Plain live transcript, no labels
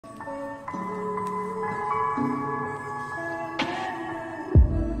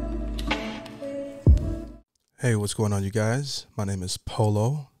Hey, what's going on, you guys? My name is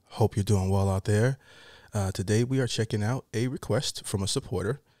Polo. Hope you're doing well out there. Today we are checking out a request from a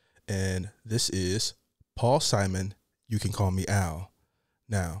supporter, and this is Paul Simon. You can call me Al.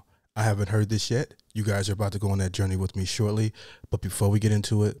 Now, I haven't heard this yet. You guys are about to go on that journey with me shortly, but before we get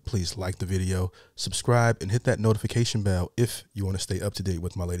into it, please like the video, subscribe, and hit that notification bell if you want to stay up to date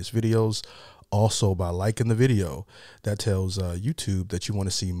with my latest videos. Also, by liking the video, that tells YouTube that you want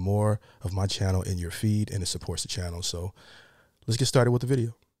to see more of my channel in your feed, and it supports the channel. So let's get started with the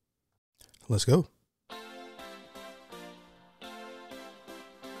video. Let's go.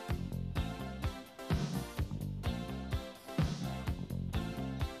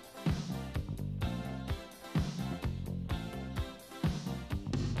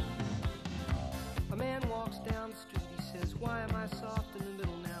 A man walks down the street, he says, why am I soft in the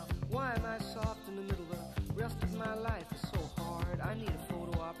middle now? Why am I soft in the middle? The rest of my life is so hard. I need a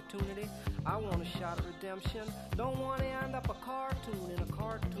photo opportunity. I want a shot at redemption. Don't want to end up a cartoon in a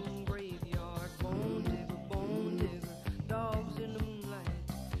cartoon graveyard. Bone digger, dogs in the moonlight.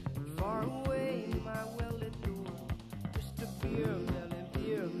 Far away, my well-lit door. Just a beer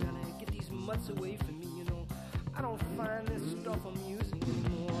melon. Get these mutts away from me, you know. I don't find this stuff amusing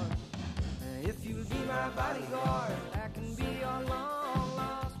anymore. If you'll be my bodyguard, I can be your long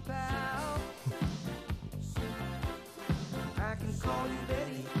lost pal. I can call you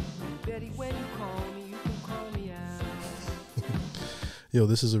Betty, and Betty, when you call me, you can call me out. Yo,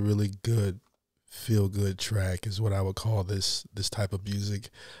 this is a really good feel-good track, is what I would call this type of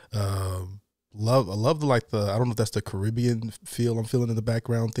music. I love the I don't know if that's the Caribbean feel I'm feeling in the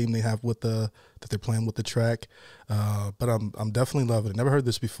background theme they have with that they're playing with the track. But I'm definitely loving it. Never heard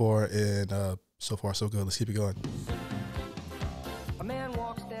this before, and so far so good. Let's keep it going. A man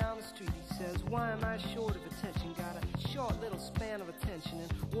walks down the street, he says, why am I short of attention? Got a short little span of attention,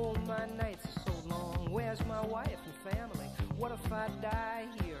 and oh, my nights are so long. Where's my wife and family? What if I die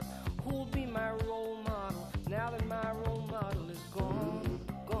here? Who'll be my role model now that my role model is gone?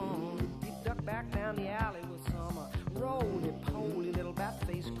 He ducked back down the alley with some roly-poly little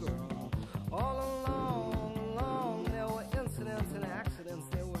bat-faced girl. All along, there were incidents and accidents.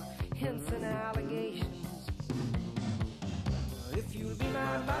 There were hints and allegations. If you'll be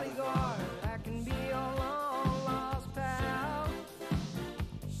my bodyguard, I can be your long-lost pal.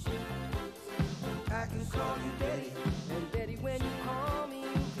 I can call you Betty, and Betty, when you call me,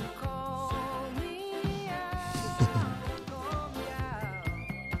 you can call me out. Call me out.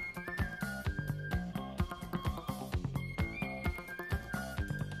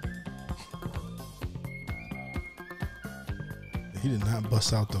 He did not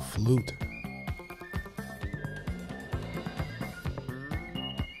bust out the flute.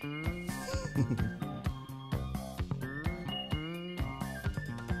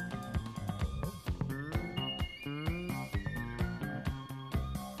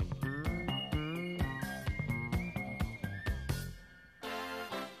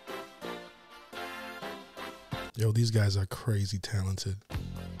 Yo, these guys are crazy talented.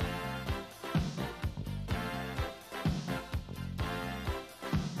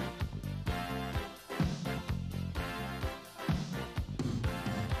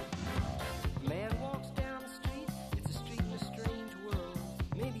 A man walks down the street, it's a street in a strange world.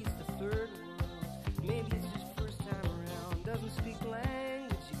 Maybe it's the third world, maybe it's his first time around. Doesn't speak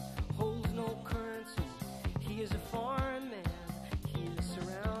language, he holds no currency. He is a foreign man, he is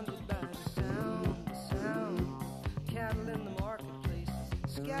surrounded by the sound. Cattle in the marketplace,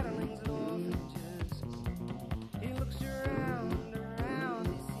 scatterlings and orphanages. He looks around,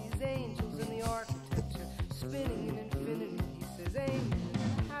 he sees angels in the architecture, spinning in infinity. He says, amen,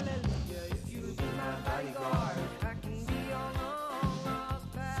 hallelujah. If you'll be my bodyguard, I can be your long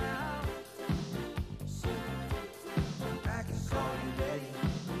lost pal. I can call you Betty,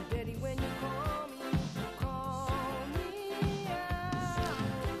 and Betty, when you call me, you can call me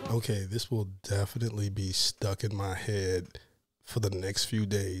out. Okay, this will definitely be stuck in my head for the next few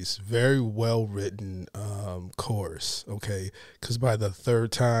days. Very well written chorus, okay? Because by the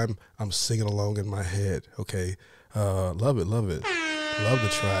third time, I'm singing along in my head, okay? Love it. Love the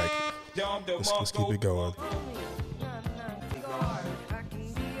track. Let's keep it going.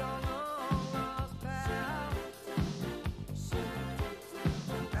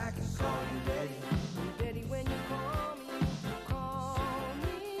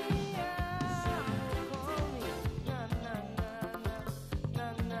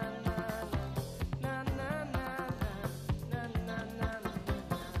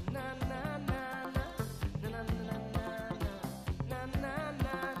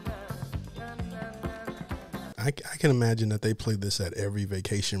 I can imagine that they play this at every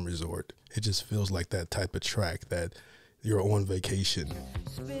vacation resort. It just feels like that type of track that you're on vacation.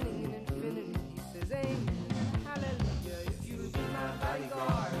 Spinning in infinity, he says, amen, hallelujah. If you be my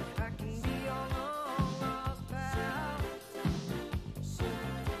bodyguard, I can be your long lost pal.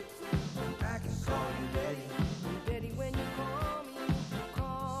 I can call you Daddy, Daddy when you call me out,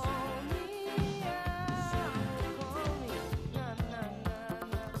 call me, na na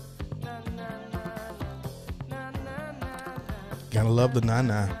na na na na na na. Gotta love the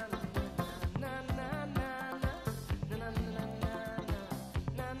na-na.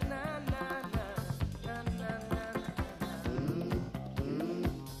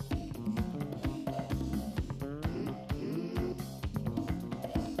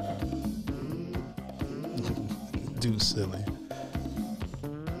 Do silly.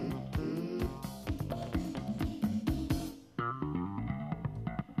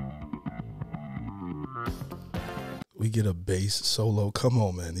 We get a bass solo. Come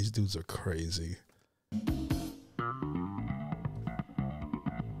on, man. These dudes are crazy.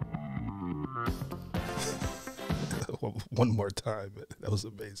 One more time. That was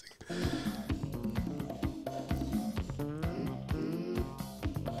amazing.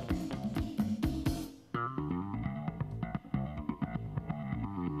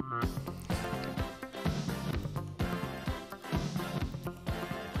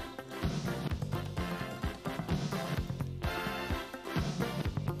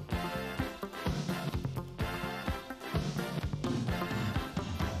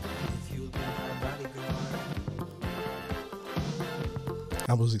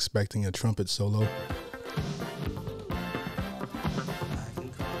 I was expecting a trumpet solo.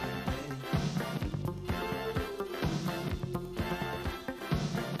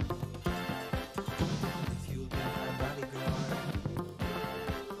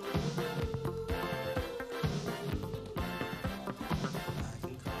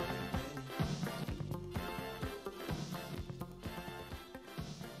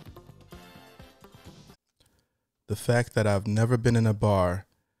 The fact that I've never been in a bar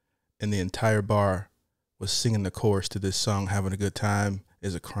and the entire bar was singing the chorus to this song, having a good time,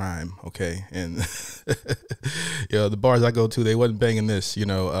 is a crime, okay? And, the bars I go to, they wasn't banging this,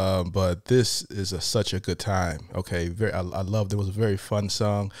 but this is such a good time, okay? I loved it. It was a very fun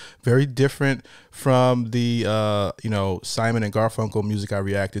song, very different from the, Simon and Garfunkel music I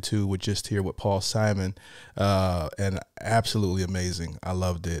reacted to with Just Here with Paul Simon, and absolutely amazing. I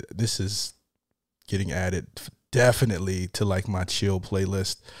loved it. This is getting added definitely to like my chill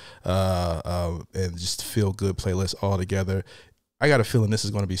playlist and just feel good playlist all together. I got a feeling this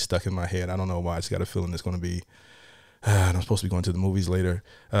is going to be stuck in my head. I don't know why. I just got a feeling it's going to be and I'm supposed to be going to the movies later.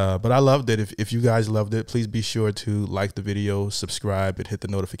 But I loved it. If you guys loved it, please be sure to like the video, subscribe, and hit the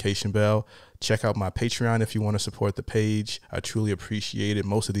notification bell. Check out my Patreon if you want to support the page. I truly appreciate it.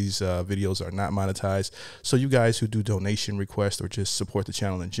 Most of these videos are not monetized. So you guys who do donation requests or just support the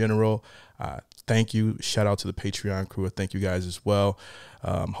channel in general, thank you. Shout out to the Patreon crew. Thank you guys as well.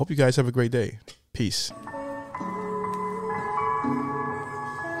 Hope you guys have a great day. Peace.